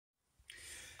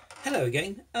Hello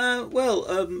again. A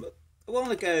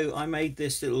while ago I made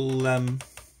this little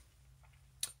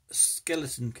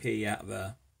skeleton key out of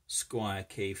a squire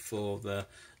key for the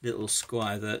little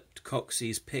squire that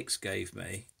Coxey's Picks gave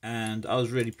me, and I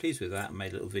was really pleased with that and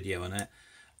made a little video on it.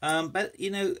 But you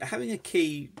know, having a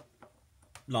key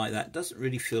like that doesn't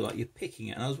really feel like you're picking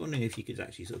it, and I was wondering if you could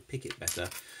actually sort of pick it better.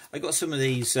 I got some of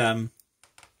these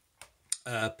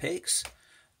picks,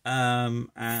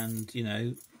 and you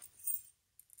know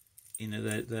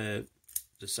they're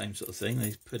the same sort of thing.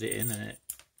 They put it in and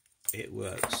it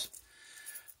works.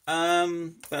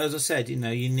 But as I said, you know,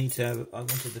 you need to have, I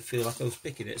wanted to feel like I was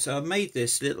picking it, so I made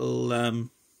this little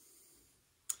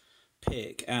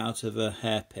pick out of a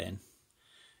hairpin.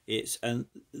 And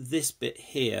this bit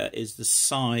here is the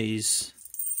size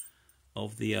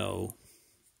of the O.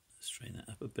 Straighten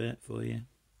that up a bit for you.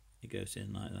 It goes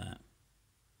in like that.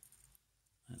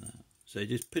 Like that. So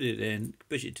just put it in,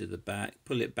 push it to the back,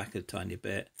 pull it back a tiny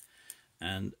bit,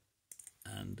 and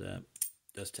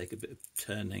does take a bit of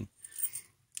turning,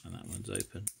 and that one's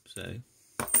open. So,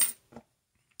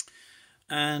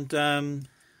 and I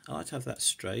like to have that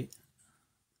straight.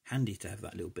 Handy to have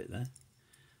that little bit there,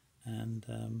 and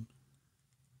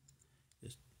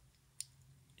just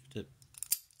have to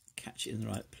catch it in the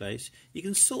right place. You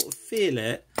can sort of feel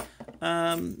it.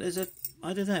 There's a,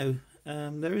 I don't know.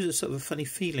 There is a sort of a funny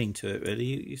feeling to it, really.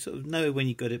 You sort of know when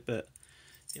you got it, but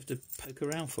you have to poke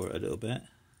around for it a little bit.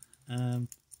 At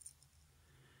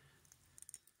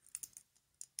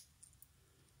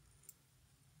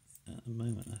the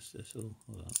moment, that's all.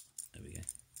 Hold on, there we go.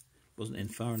 Wasn't in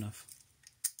far enough.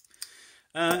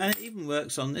 And it even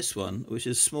works on this one, which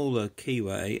is a smaller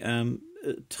keyway.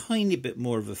 A tiny bit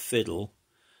more of a fiddle.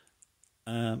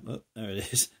 Oh, there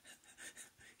it is.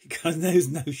 There's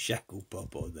no shackle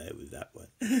pop on there with that one.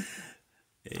 There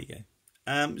you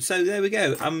go. So there we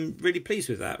go. I'm really pleased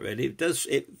with that, really.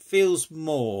 It feels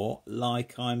more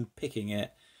like I'm picking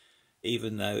it,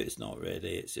 even though it's not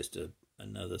really. It's just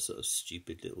another sort of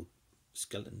stupid little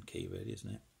skeleton key, really, isn't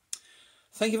it?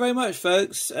 Thank you very much,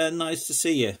 folks, and nice to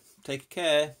see you. Take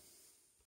care.